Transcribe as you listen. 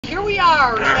Here we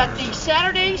are at the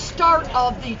Saturday start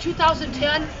of the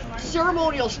 2010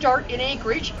 ceremonial start in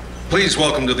Anchorage. Please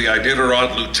welcome to the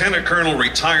Iditarod Lieutenant Colonel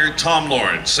retired Tom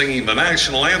Lawrence singing the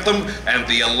national anthem and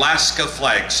the Alaska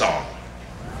flag song.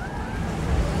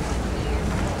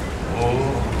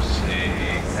 Oh,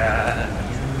 say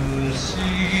can you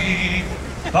see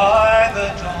by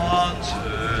the dawn's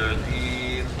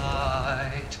early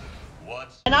light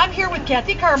what's... And I'm here with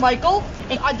Kathy Carmichael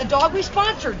and the dog we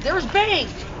sponsored. There's Bang.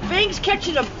 Bang's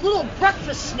catching a little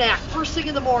breakfast snack first thing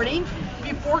in the morning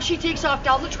before she takes off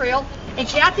down the trail. And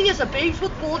Kathy is a Babes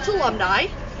with Bullets alumni.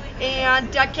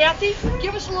 And Kathy,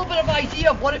 give us a little bit of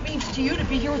idea of what it means to you to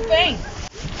be here with Bang.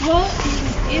 Well,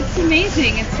 it's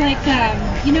amazing. It's like,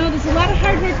 you know, there's a lot of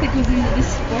hard work that goes into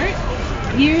this sport.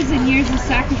 Years and years of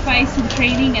sacrifice and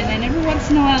training, and then every once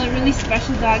in a while a really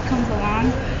special dog comes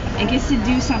along and gets to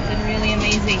do something really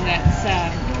amazing that's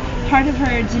part of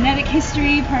her genetic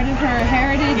history, part of her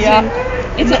heritage, and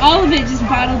it's all of it just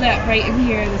bottled up right in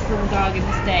here, this little dog in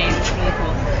this day. It's really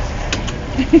cool.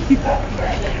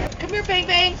 Come here, Bang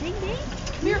Bang. Bang Bang?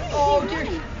 Come here. Oh,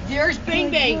 there's Bang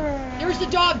Bang. There's the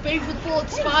dog Babes with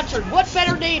Bullets sponsored. What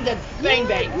better name than Bang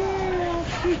Bang?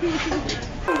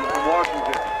 From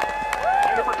Washington,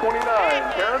 number 29,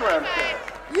 Karen Ramstead.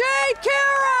 Yay,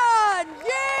 Karen!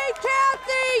 Yay,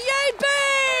 Kathy! Yay,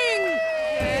 Bang!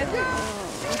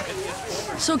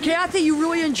 So, Kathy, you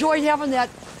really enjoyed having that.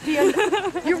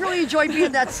 You really enjoyed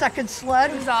being that second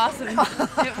sled. It was awesome.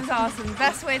 It was awesome.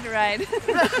 Best way to ride.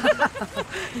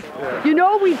 You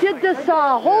know, we did this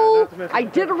whole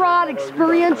Iditarod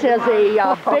experience as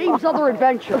a Babe's Other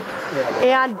Adventure.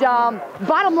 And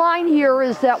bottom line here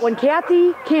is that when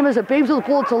Kathy came as a Babes with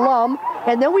Bullets alum,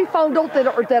 and then we found out that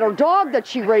her dog that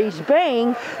she raised,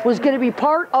 Bang, was going to be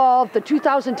part of the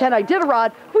 2010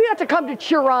 Iditarod, we had to come to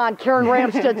cheer on Karen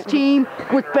Ramstead's team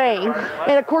with Bang,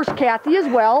 and of course Kathy as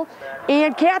well.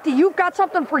 And Kathy, you've got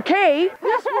something for Kay.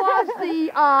 This was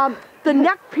the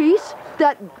neck piece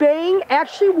that Bang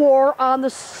actually wore on the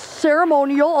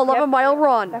ceremonial 11-mile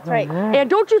run. That's right. And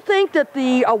don't you think that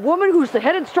a woman who's the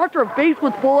head instructor of Babes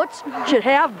with Bullets should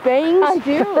have bangs? I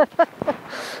do.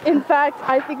 In fact,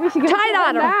 I think we should get Tie it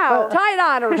on her. now. Tie it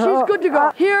on her. She's good to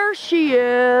go. Here she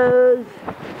is.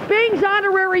 Bang's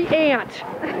honorary aunt.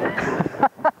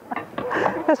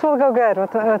 This will go good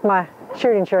with my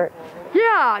shooting shirt.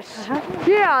 Yes.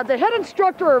 Yeah, the head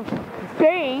instructor of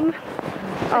Bang,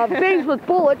 Babes with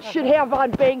Bullets, should have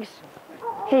on Bang's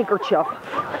handkerchief.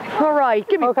 All right,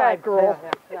 give me 5, girl.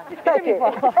 Yeah. Thank you.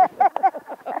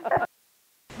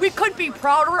 We couldn't be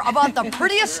prouder about the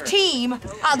prettiest team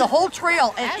on the whole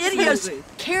trail, and it is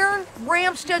Karen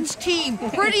Ramstead's team.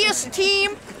 Prettiest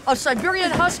team of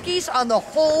Siberian Huskies on the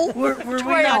whole trail. Were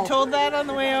we not told that on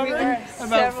the way over?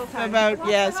 Several times.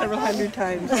 Several hundred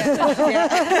times.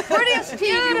 Prettiest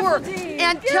team you were.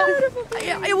 And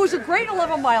it was a great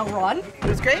 11-mile run. It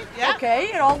was great, yeah. Okay,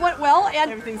 it all went well.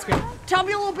 And everything's great. Tell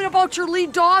me a little bit about your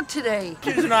lead dog today.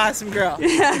 She was an awesome girl.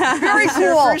 Very It's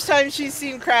cool. her first time she's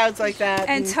seen crowds like that.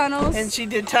 And tunnels. And she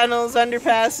did tunnels,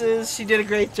 underpasses. She did a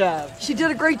great job. She did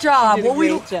a great job. She did a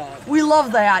great job. We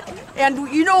love that. And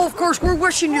you know, of course, we're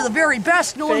wishing you the very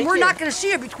best, knowing Thank we're you. not going to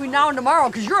see you between now and tomorrow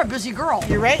because you're a busy girl.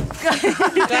 You're right. Got a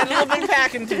little bit of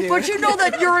packing to do. But you know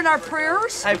that you're in our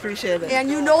prayers. I appreciate it. And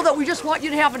you know that we just want you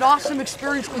to have an awesome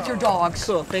experience with your dogs.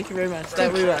 Cool. Thank you very much.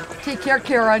 That we will. Take care,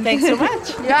 Karen. Thanks so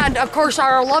much. Yeah, and of course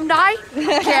our alumni,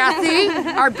 Kathy,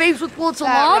 our Babes with Bullets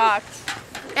alum. Rocked.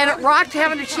 And it rocked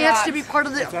having a chance to be part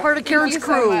of Karen's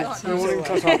crew.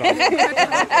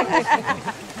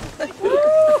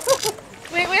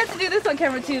 Wait, we have to do this on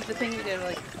camera too. The thing we did,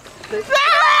 like.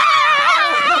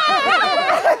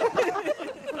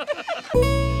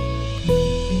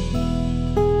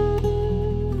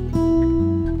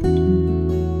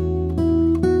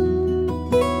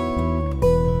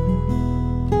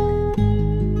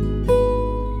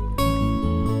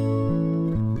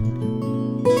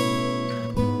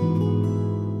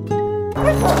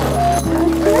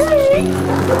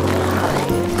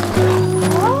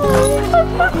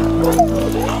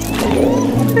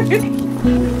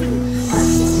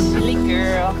 Silly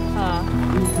girl.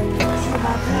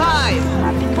 5,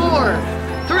 4,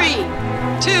 3,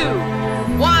 2,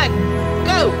 1,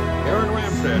 go! Karen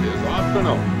Ramstead is off to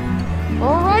know.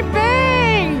 All right,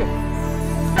 Bang!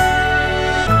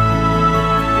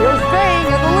 Here's Bang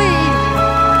in the lead.